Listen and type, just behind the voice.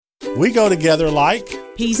We go together like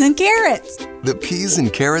peas and carrots. The Peas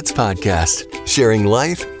and Carrots Podcast, sharing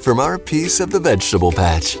life from our piece of the vegetable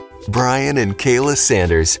patch. Brian and Kayla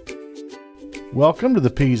Sanders. Welcome to the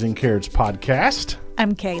Peas and Carrots Podcast.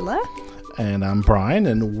 I'm Kayla. And I'm Brian,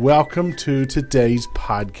 and welcome to today's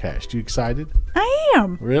podcast. You excited? I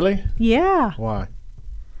am. Really? Yeah. Why?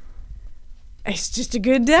 It's just a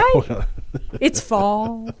good day. It's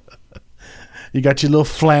fall. You got your little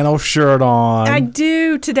flannel shirt on. I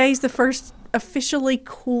do. Today's the first officially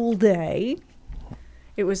cool day.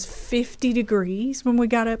 It was 50 degrees when we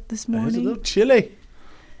got up this morning. It was a little chilly.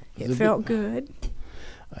 It felt good.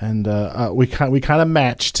 And we kind of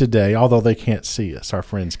matched today, although they can't see us. Our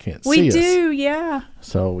friends can't see us. We do, yeah.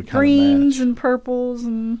 So we kind of greens match. and purples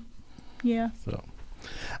and yeah.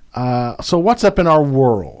 So what's up in our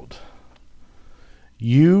world?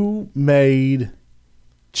 You made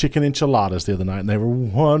chicken enchiladas the other night, and they were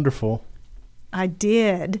wonderful. I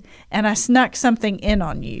did, and I snuck something in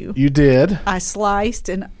on you. You did. I sliced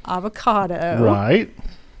an avocado. Right.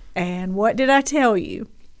 And what did I tell you?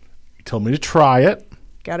 You told me to try it.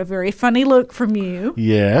 Got a very funny look from you.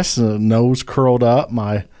 Yes, nose curled up,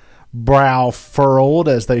 my brow furrowed,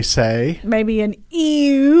 as they say. Maybe an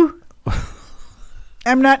ew.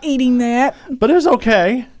 I'm not eating that. But it was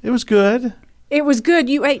okay. It was good. It was good.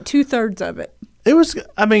 You ate 2/3 of it. It was,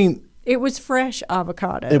 It was fresh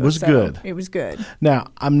avocado. It was good. It was good. Now,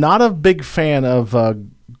 I'm not a big fan of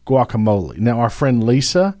guacamole. Now, our friend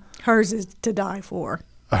Lisa. Hers is to die for.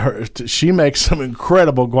 She makes some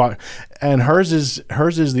incredible guac, and hers is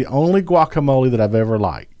the only guacamole that I've ever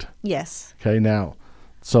liked. Yes. Okay, now,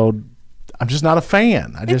 so I'm just not a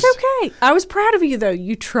fan. It's okay. I was proud of you, though.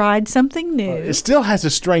 You tried something new. It still has a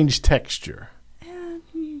strange texture.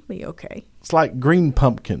 You'll be okay. It's like green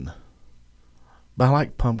pumpkin. But I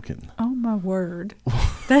like pumpkin. Oh, my word.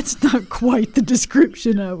 That's not quite the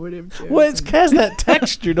description I would have chosen. Well, it has that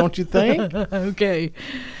texture, don't you think? Okay.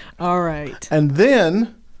 All right. And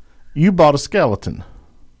then you bought a skeleton.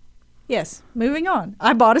 Yes. Moving on.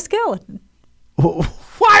 I bought a skeleton.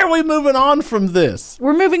 Why are we moving on from this?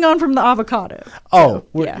 We're moving on from the avocado. And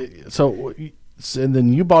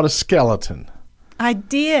then you bought a skeleton. I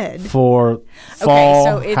did. For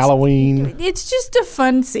fall, it's, Halloween. It's just a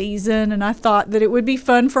fun season, and I thought that it would be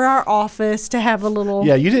fun for our office to have a little...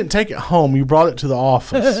 Yeah, you didn't take it home. You brought it to the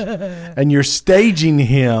office. And you're staging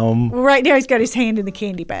him. Well, right now he's got his hand in the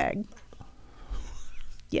candy bag.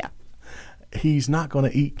 Yeah. He's not going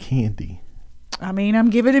to eat candy. I mean,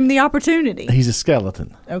 I'm giving him the opportunity. He's a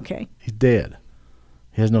skeleton. Okay. He's dead.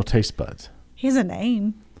 He has no taste buds. He has a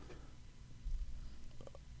name.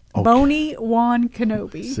 Okay. Boney Wan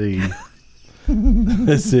Kenobi. See,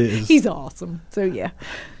 this is... He's awesome. So, yeah.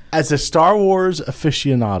 As a Star Wars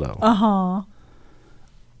aficionado. Uh-huh.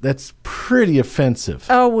 That's pretty offensive.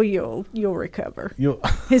 Oh, well, you'll recover.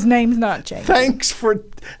 His name's not changing. Thanks for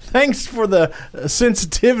the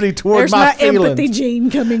sensitivity toward There's my feelings. There's my empathy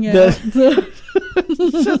gene coming out.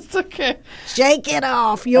 It's okay. Shake it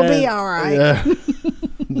off. You'll be all right.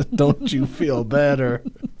 Don't you feel better?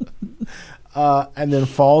 And then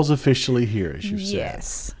fall's officially here, as you said.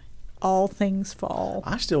 Yes. All things fall.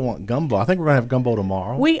 I still want gumbo. I think we're going to have gumbo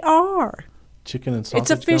tomorrow. We are. Chicken and sausage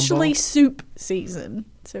It's officially gumbo? Soup season.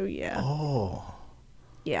 So, yeah. Oh.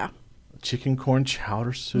 Yeah. Chicken corn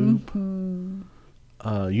chowder soup.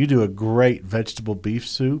 Mm-hmm. You do a great vegetable beef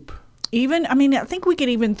soup. I think we could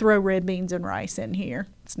even throw red beans and rice in here.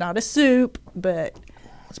 It's not a soup, but...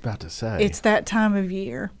 I was about to say. It's that time of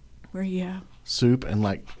year where, yeah. Soup and,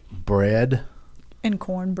 like, bread. And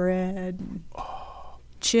cornbread.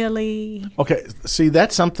 Chili. Okay, see,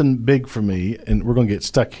 that's something big for me, and we're going to get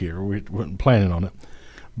stuck here. We weren't planning on it.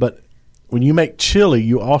 But when you make chili,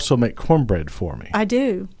 you also make cornbread for me. I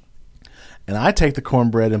do. And I take the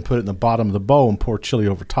cornbread and put it in the bottom of the bowl and pour chili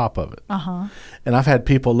over top of it. Uh-huh. And I've had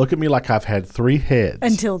people look at me like I've had 3 heads.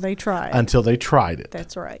 Until they try it. Until they tried it.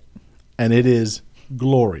 That's right. And it is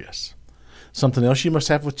glorious. Something else you must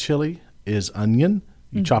have with chili is onion.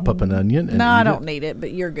 You chop up an onion. And no, I don't need it,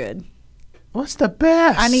 but you're good. What's the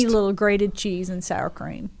best? I need a little grated cheese and sour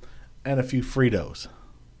cream. And a few Fritos.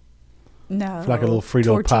 No. Like a little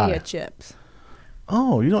Frito pie. Tortilla chips.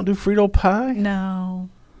 Oh, you don't do Frito pie? No.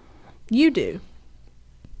 You do.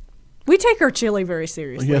 We take our chili very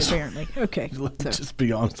seriously, Yes. apparently. Okay. Let's just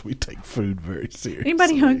be honest. We take food very seriously.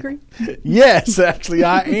 Anybody hungry? Yes, actually,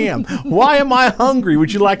 I am. Why am I hungry?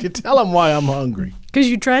 Would you like to tell them why I'm hungry? Because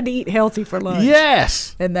you tried to eat healthy for lunch.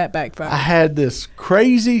 Yes. And that backfired. I had this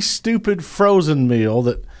crazy, stupid frozen meal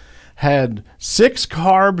that had 6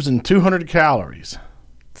 carbs and 200 calories.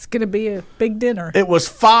 It's going to be a big dinner. It was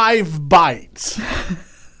 5 bites.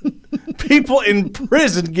 People in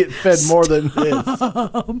prison get fed more than this.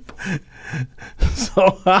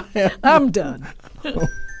 So I'm done.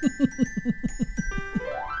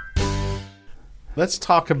 Let's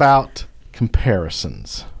talk about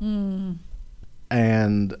comparisons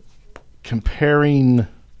and comparing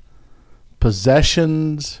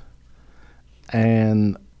possessions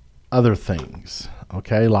and other things.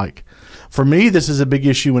 Okay, like for me, this is a big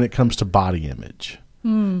issue when it comes to body image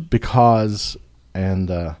because, and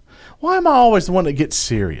why am I always the one that gets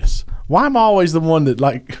serious? Why am I always the one that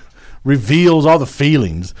like reveals all the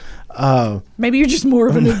feelings? Maybe you're just more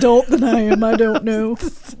of an adult than I am. I don't know.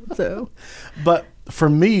 So, but for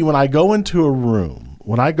me, when I go into a room,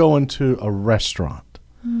 when I go into a restaurant,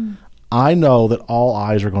 I know that all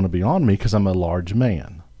eyes are going to be on me because I'm a large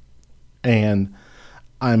man, and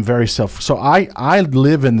I'm very so I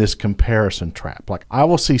live in this comparison trap. Like I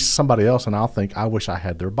will see somebody else and I'll think, I wish I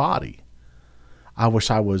had their body. I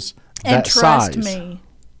wish I was that size. And trust me,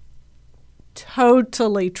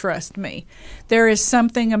 totally trust me. There is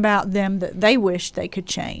something about them that they wish they could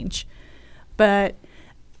change. But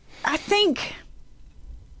I think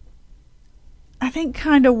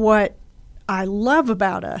kind of what I love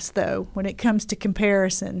about us, though, when it comes to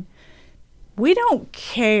comparison, we don't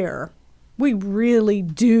care. We really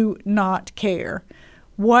do not care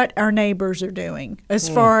what our neighbors are doing as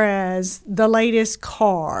far as the latest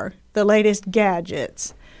car, the latest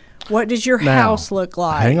gadgets. What does your house look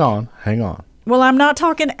like? Hang on. Well, I'm not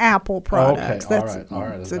talking Apple products. Okay, all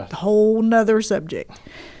right. That's a whole nother subject.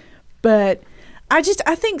 But I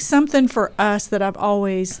think something for us that I've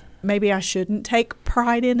always, maybe I shouldn't take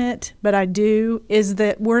pride in it, but I do, is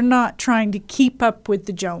that we're not trying to keep up with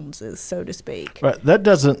the Joneses, so to speak. Right, that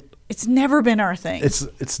doesn't. It's never been our thing.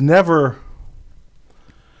 It's never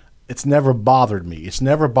bothered me. It's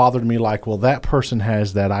never bothered me like, well, that person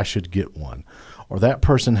has that, I should get one. Or that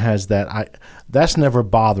person has that. That's never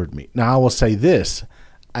bothered me. Now, I will say this.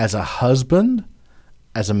 As a husband,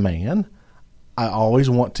 as a man, I always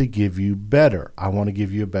want to give you better. I want to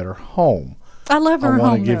give you a better home. I love our home, I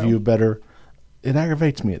want to give you a better. It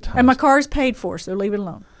aggravates me at times. And my car's paid for, so leave it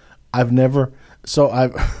alone.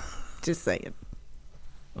 Just saying.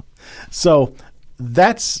 So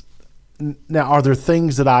that's, now are there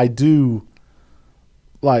things that I do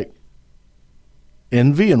like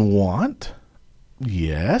envy and want?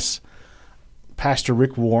 Yes. Pastor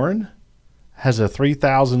Rick Warren has a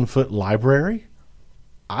 3,000-foot library.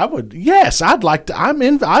 I'd want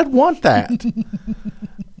that.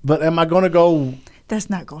 But am I going to go? That's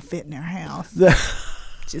not going to fit in our house.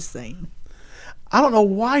 Just saying. I don't know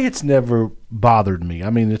why it's never bothered me.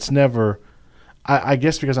 I mean, it's never, I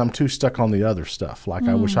guess because I'm too stuck on the other stuff. Like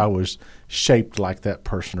I wish I was shaped like that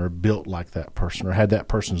person or built like that person or had that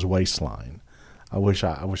person's waistline. I wish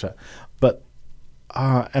I, but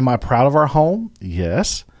am I proud of our home?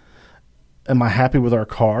 Yes. Am I happy with our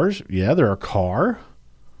cars? Yeah, they're a car.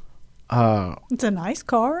 It's a nice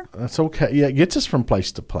car. That's okay. Yeah, it gets us from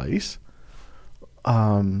place to place.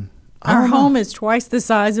 Our home is twice the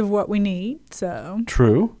size of what we need. So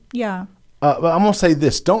true. Yeah. But I'm going to say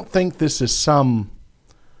this. Don't think this is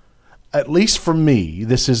at least for me,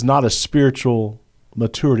 this is not a spiritual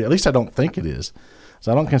maturity. At least I don't think it is.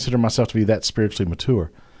 So I don't consider myself to be that spiritually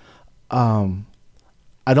mature.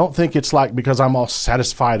 I don't think it's like because I'm all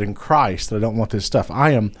satisfied in Christ that I don't want this stuff.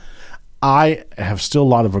 I still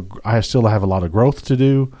have a lot of growth to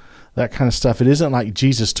do, that kind of stuff. It isn't like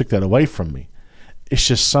Jesus took that away from me. It's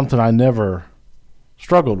just something I never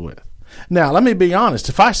struggled with. Now, let me be honest.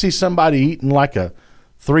 If I see somebody eating like a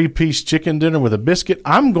 3-piece chicken dinner with a biscuit,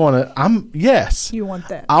 yes. You want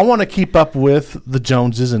that. I want to keep up with the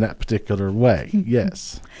Joneses in that particular way.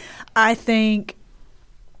 Yes. I think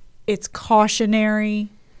it's cautionary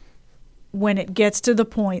when it gets to the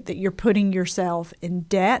point that you're putting yourself in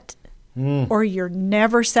debt or you're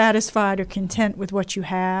never satisfied or content with what you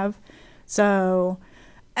have. So,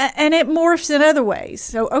 and it morphs in other ways.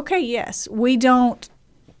 So, okay, yes, we don't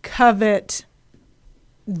covet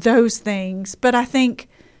those things, but I think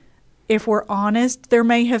if we're honest, there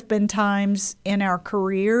may have been times in our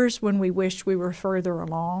careers when we wished we were further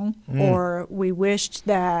along or we wished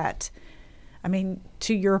that, I mean,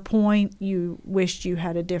 to your point, you wished you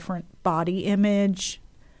had a different body image,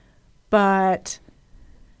 but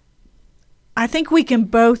I think we can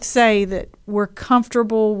both say that we're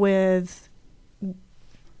comfortable with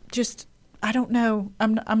just, I don't know,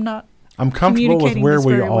 I'm comfortable with where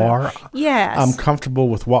we are. Yes. I'm comfortable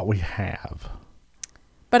with what we have.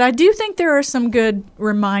 But I do think there are some good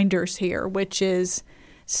reminders here, which is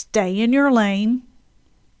stay in your lane,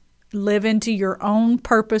 live into your own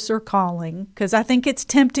purpose or calling, because I think it's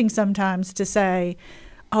tempting sometimes to say,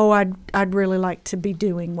 oh, I'd really like to be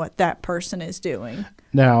doing what that person is doing.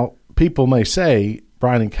 Now, people may say,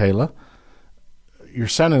 Brian and Kayla, you're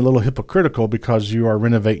sounding a little hypocritical because you are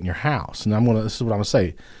renovating your house. And this is what I'm going to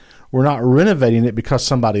say. We're not renovating it because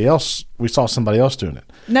we saw somebody else doing it.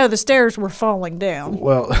 No, the stairs were falling down.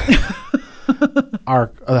 Well,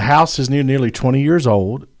 the house is nearly 20 years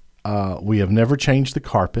old. We have never changed the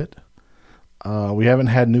carpet. We haven't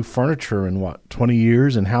had new furniture in 20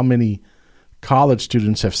 years, and how many college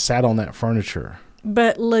students have sat on that furniture?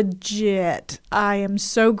 But legit, I am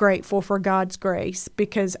so grateful for God's grace,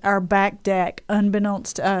 because our back deck,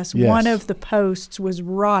 unbeknownst to us, Yes. one of the posts was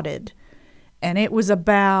rotted, and it was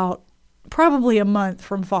about probably a month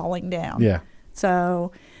from falling down. Yeah.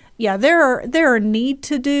 So, yeah, there are need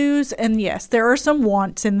to do's, and yes, there are some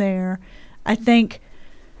wants in there. I think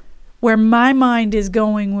where my mind is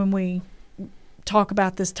going when we talk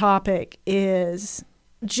about this topic is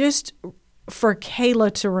just for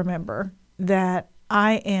Kayla to remember that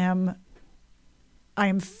I am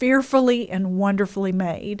fearfully and wonderfully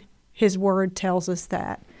made. His word tells us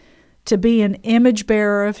that. To be an image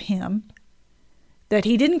bearer of him, that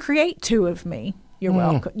he didn't create two of me. You're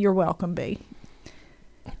welcome, B.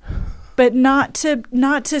 But not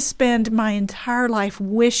to spend my entire life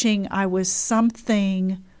wishing I was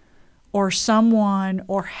something or someone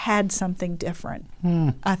or had something different.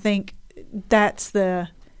 I think that's the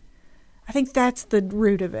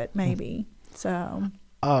root of it, maybe. So,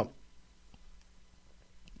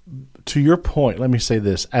 to your point, let me say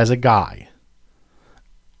this. As a guy,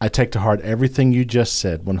 I take to heart everything you just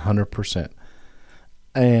said 100%.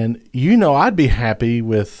 And I'd be happy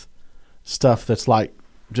with stuff that's like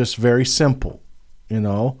just very simple,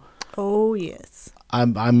 Oh, yes.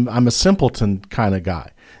 I'm a simpleton kind of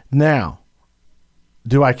guy. Now,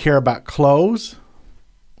 do I care about clothes?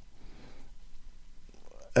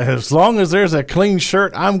 As long as there's a clean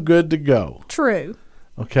shirt, I'm good to go. True.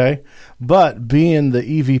 Okay? But being the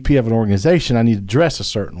EVP of an organization, I need to dress a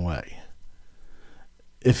certain way.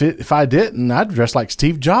 If I didn't, I'd dress like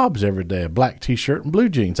Steve Jobs every day, a black T-shirt and blue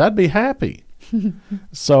jeans. I'd be happy.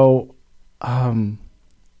 So,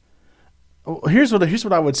 here's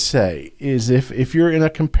what I would say is if you're in a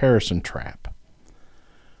comparison trap,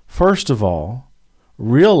 first of all,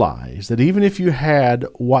 realize that even if you had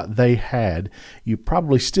what they had, you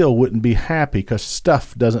probably still wouldn't be happy, because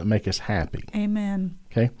stuff doesn't make us happy. Amen.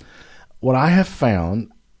 Okay? What I have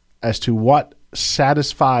found as to what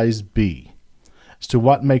satisfies B, as to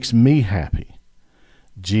what makes me happy,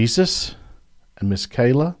 Jesus and Miss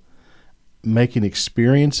Kayla making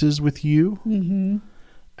experiences with you, and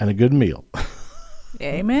a good meal.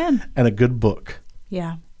 Amen. And a good book.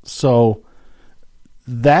 Yeah. So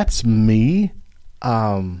that's me.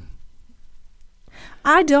 I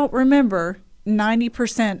don't remember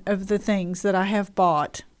 90% of the things that I have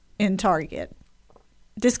bought in Target.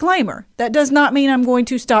 Disclaimer, that does not mean I'm going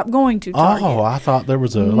to stop going to Target. Oh, I thought there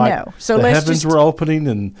was No. So the let's heavens just, were opening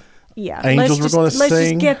and angels were going to let's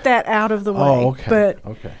sing. just get that out of the way. Oh,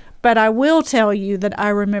 okay. But I will tell you that I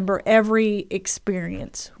remember every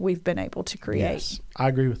experience we've been able to create. Yes, I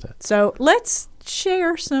agree with that. So let's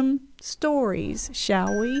share some stories,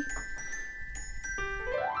 shall we?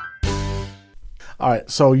 All right,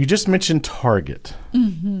 so you just mentioned Target.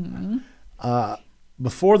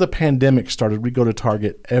 Before the pandemic started, we'd go to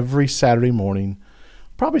Target every Saturday morning,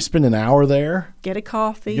 probably spend an hour there. Get a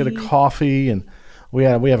coffee. And we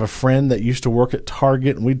have a friend that used to work at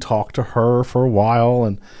Target, and we'd talk to her for a while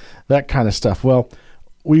and that kind of stuff. Well,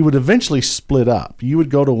 we would eventually split up. You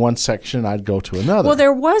would go to one section, I'd go to another. Well,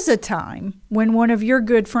 there was a time when one of your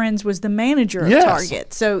good friends was the manager of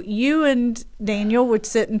Target. So you and Daniel would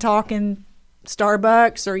sit and talk in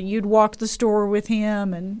Starbucks, or you'd walk the store with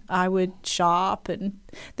him, and I would shop, and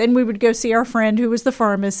then we would go see our friend who was the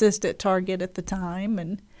pharmacist at Target at the time.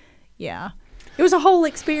 And yeah, it was a whole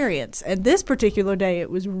experience. And this particular day,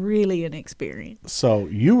 it was really an experience. So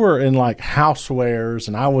you were in like housewares,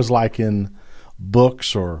 and I was like in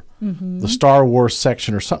books or the Star Wars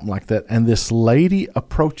section or something like that. And this lady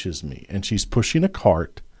approaches me, and she's pushing a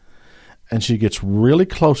cart, and she gets really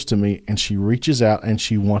close to me, and she reaches out and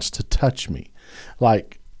she wants to touch me.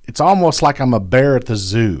 Like, it's almost like I'm a bear at the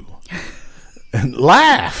zoo. And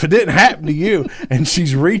laugh, it didn't happen to you. And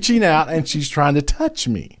she's reaching out and she's trying to touch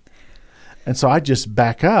me. And so I just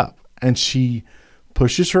back up, and she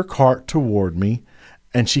pushes her cart toward me,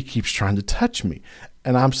 and she keeps trying to touch me.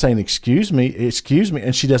 And I'm saying, excuse me.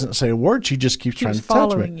 And she doesn't say a word. She just keeps trying to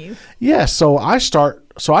touch me. You. Yeah. So I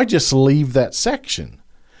just leave that section,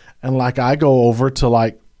 and like I go over to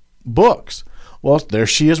like books. Well, there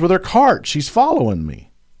she is with her cart. She's following me.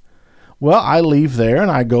 Well, I leave there and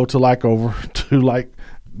I go to like over to like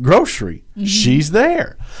grocery. She's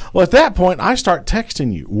there. Well, at that point, I start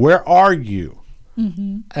texting you. Where are you?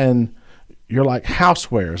 And you're like,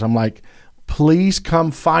 housewares. I'm like, please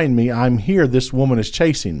come find me. I'm here. This woman is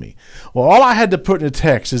chasing me. Well, all I had to put in a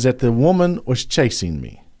text is that the woman was chasing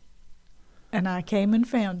me. And I came and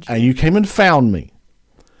found you. And you came and found me.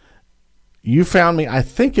 You found me, I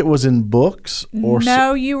think it was in books.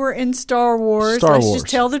 No, you were in Star Wars. Star Let's Wars.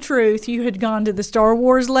 just tell the truth. You had gone to the Star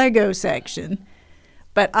Wars Lego section.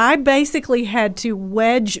 But I basically had to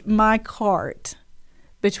wedge my cart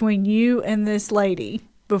between you and this lady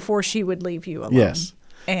before she would leave you alone. Yes.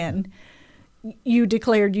 And you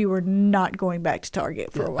declared you were not going back to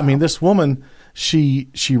Target for a while. I mean, this woman, she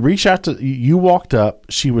reached out to you. Walked up.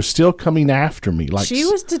 She was still coming after me. Like she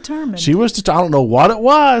was determined. She was. I don't know what it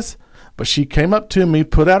was, but she came up to me,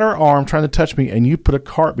 put out her arm, trying to touch me, and you put a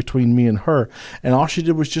cart between me and her. And all she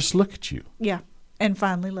did was just look at you. Yeah, and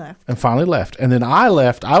finally left. And then I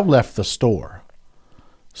left. I left the store.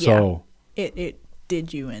 So it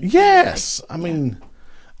did you in. yes, I mean.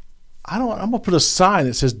 I'm gonna put a sign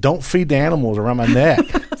that says "Don't feed the animals" around my neck.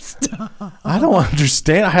 Stop. I don't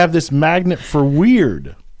understand. I have this magnet for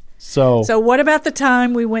weird. So what about the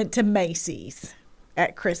time we went to Macy's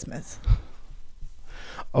at Christmas?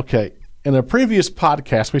 Okay, in a previous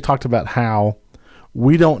podcast, we talked about how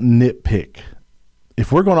we don't nitpick.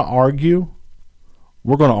 If we're going to argue,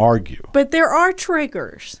 we're going to argue. But there are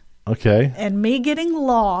triggers. Okay. And me getting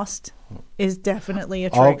lost is definitely a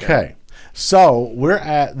trigger. Okay. So we're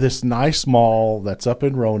at this nice mall that's up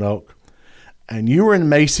in Roanoke, and you were in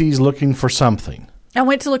Macy's looking for something. I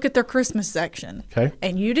went to look at their Christmas section. Okay.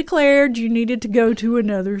 And you declared you needed to go to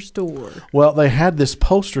another store. Well, they had this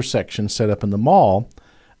poster section set up in the mall,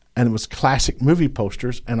 and it was classic movie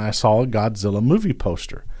posters, and I saw a Godzilla movie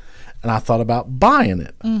poster. And I thought about buying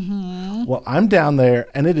it. Mm-hmm. Well, I'm down there,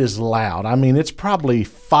 and it is loud. I mean, it's probably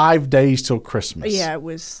 5 days till Christmas. Yeah, it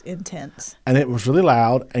was intense. And it was really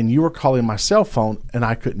loud, and you were calling my cell phone, and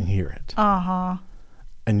I couldn't hear it. Uh-huh.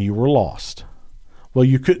 And you were lost. Well,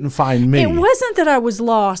 you couldn't find me. It wasn't that I was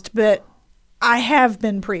lost, but I have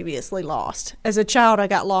been previously lost. As a child, I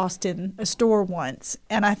got lost in a store once,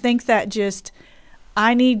 and I think that just,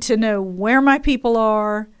 I need to know where my people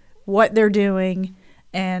are, what they're doing,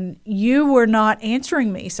 and you were not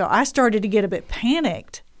answering me. So I started to get a bit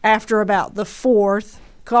panicked after about the fourth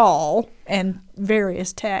call and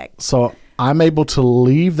various texts. So I'm able to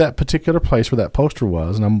leave that particular place where that poster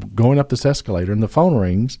was, and I'm going up this escalator, and the phone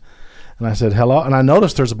rings, and I said, hello. And I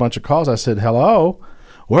noticed there's a bunch of calls. I said, hello,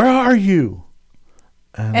 where are you?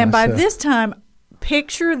 And by this time,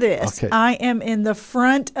 picture this. Okay. I am in the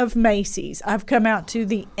front of Macy's. I've come out to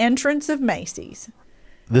the entrance of Macy's.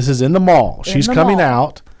 This is in the mall. She's the coming mall.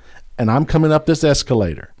 out, and I'm coming up this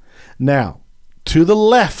escalator. Now, to the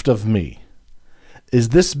left of me is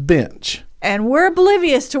this bench. And we're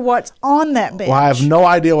oblivious to what's on that bench. Well, I have no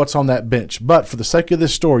idea what's on that bench, but for the sake of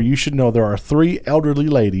this story, you should know there are 3 elderly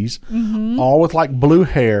ladies, all with like blue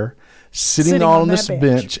hair, sitting on that this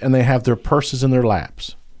bench, and they have their purses in their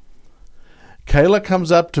laps. Kayla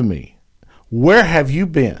comes up to me. Where have you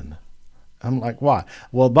been? I'm like, why?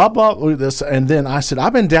 Well, blah, blah, this. And then I said,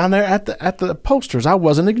 I've been down there at the posters. I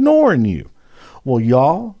wasn't ignoring you. Well,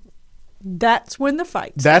 y'all. That's when the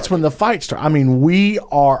fight started. That's when the fight started. I mean, we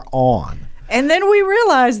are on. And then we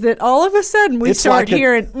realized that all of a sudden we It's start like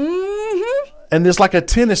hearing, mm-hmm. And it's like a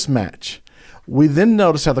tennis match. We then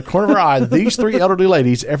noticed out the corner of our eye, these 3 elderly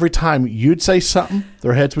ladies, every time you'd say something,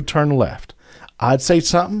 their heads would turn left. I'd say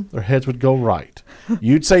something, their heads would go right.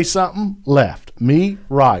 You'd say something, left. Me,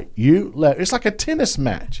 right. You, left. It's like a tennis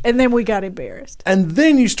match. And then we got embarrassed. And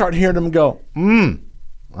then you start hearing them go,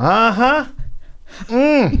 uh-huh,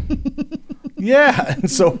 yeah. And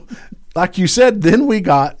so, like you said, then we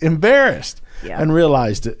got embarrassed and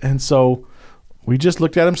realized it. And so we just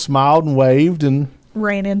looked at them, smiled and waved, and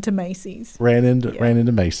ran into Macy's. ran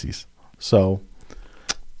into Macy's. So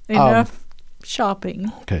Enough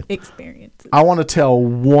shopping experiences. I want to tell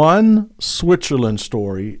one Switzerland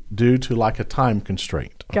story due to like a time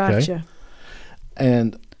constraint. Okay? Gotcha.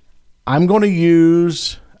 And I'm going to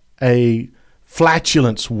use a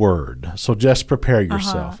flatulence word. So just prepare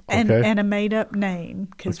yourself. Okay? And a made-up name,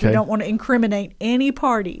 because we don't want to incriminate any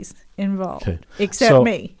parties involved, except So,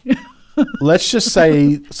 me. Let's just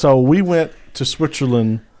say, so we went to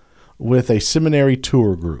Switzerland with a seminary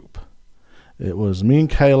tour group. It was me and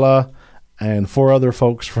Kayla and 4 other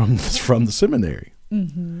folks from the seminary.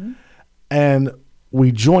 Mm-hmm. And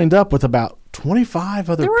we joined up with about 25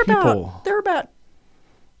 other people. There were about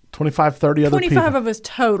 25, 30 other people. 25 of us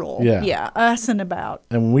total. Yeah. Yeah, us and about.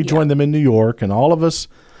 And we joined them in New York, and all of us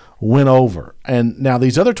went over. And now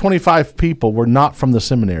these other 25 people were not from the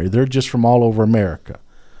seminary. They're just from all over America.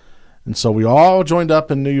 And so we all joined up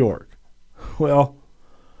in New York. Well,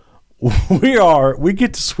 we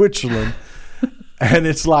get to Switzerland, and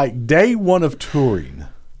it's like day one of touring.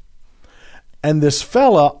 And this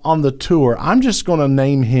fella on the tour, I'm just going to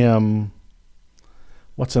name him,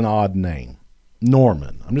 what's an odd name?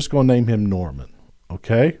 Norman. I'm just going to name him Norman,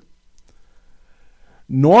 okay?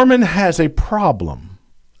 Norman has a problem,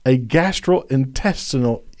 a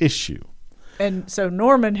gastrointestinal issue. And so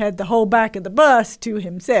Norman had the whole back of the bus to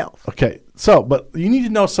himself. Okay, so, but you need to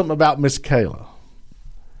know something about Miss Kayla.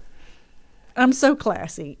 I'm so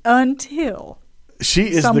classy until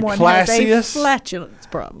she is someone the classiest has a flatulence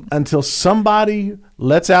problem. Until somebody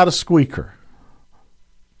lets out a squeaker.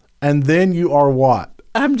 And then you are what?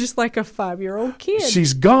 I'm just like a 5-year-old kid.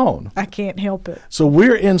 She's gone. I can't help it. So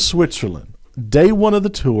we're in Switzerland. Day one of the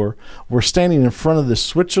tour, we're standing in front of this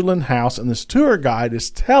Switzerland house, and this tour guide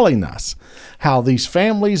is telling us how these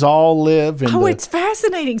families all live. It's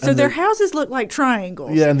fascinating. So their houses look like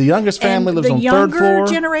triangles. Yeah, and the youngest family lives on the third floor. The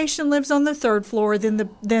younger generation lives on the third floor. Then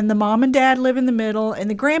the mom and dad live in the middle, and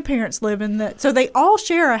the grandparents live in the. So they all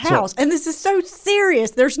share a house, and this is so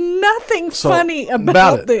serious. There's nothing funny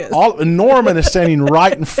about this. Norman is standing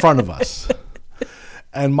right in front of us,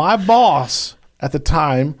 and my boss at the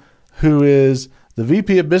time, who is the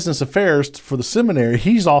VP of Business Affairs for the seminary,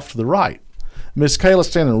 he's off to the right. Miss Kayla's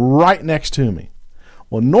standing right next to me.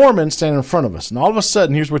 Well, Norman's standing in front of us, and all of a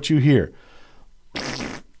sudden, here's what you hear.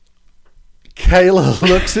 Kayla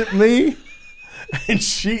looks at me, and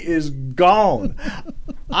she is gone.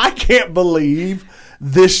 I can't believe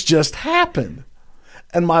this just happened.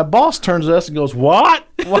 And my boss turns to us and goes, what?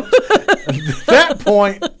 At that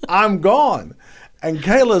point, I'm gone. And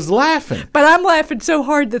Kayla's laughing. But I'm laughing so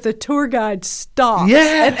hard that the tour guide stops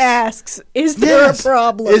and asks, is there a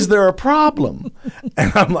problem? Is there a problem?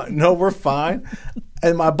 And I'm like, no, we're fine.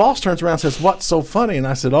 And my boss turns around and says, what's so funny? And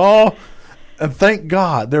I said, and thank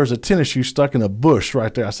God there's a tennis shoe stuck in a bush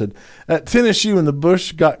right there. I said, that tennis shoe in the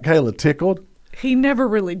bush got Kayla tickled. He never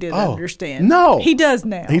really did understand. No. He does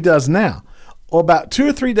now. He does now. Well, about 2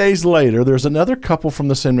 or 3 days later, there's another couple from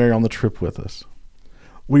the seminary on the trip with us.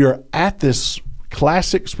 We are at this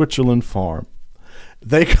classic Switzerland farm.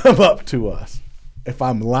 They come up to us. If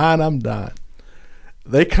I'm lying, I'm dying.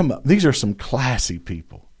 They come up. These are some classy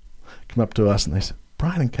people. Come up to us and they said,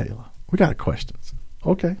 Brian and Kayla, we got questions.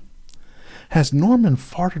 Okay. Has Norman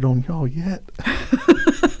farted on y'all yet?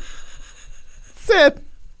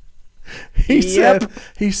 He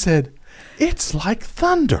said, it's like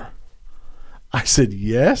thunder. I said,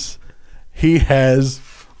 yes, he has.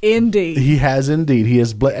 Indeed. He has indeed. He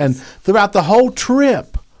has, and throughout the whole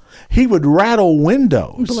trip, he would rattle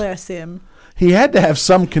windows. Bless him. He had to have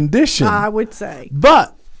some condition. I would say.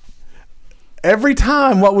 But every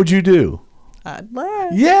time, what would you do? I'd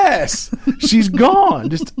laugh. Yes. She's gone.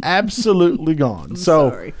 Just absolutely gone.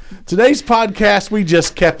 Sorry. Today's podcast, we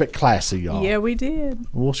just kept it classy, y'all. Yeah, we did.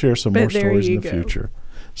 We'll share some more stories in the future.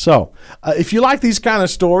 So, if you like these kind of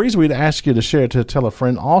stories, we'd ask you to share it, to tell a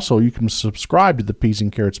friend. Also, you can subscribe to the Peas and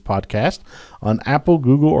Carrots podcast on Apple,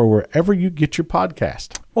 Google, or wherever you get your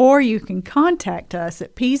podcast. Or you can contact us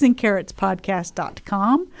at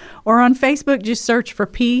peasandcarrotspodcast.com, or on Facebook, just search for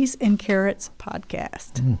Peas and Carrots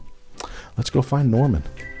Podcast. Let's go find Norman.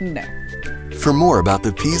 No. For more about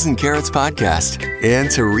the Peas and Carrots podcast and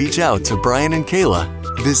to reach out to Brian and Kayla,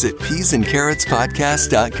 visit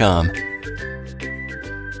peasandcarrotspodcast.com.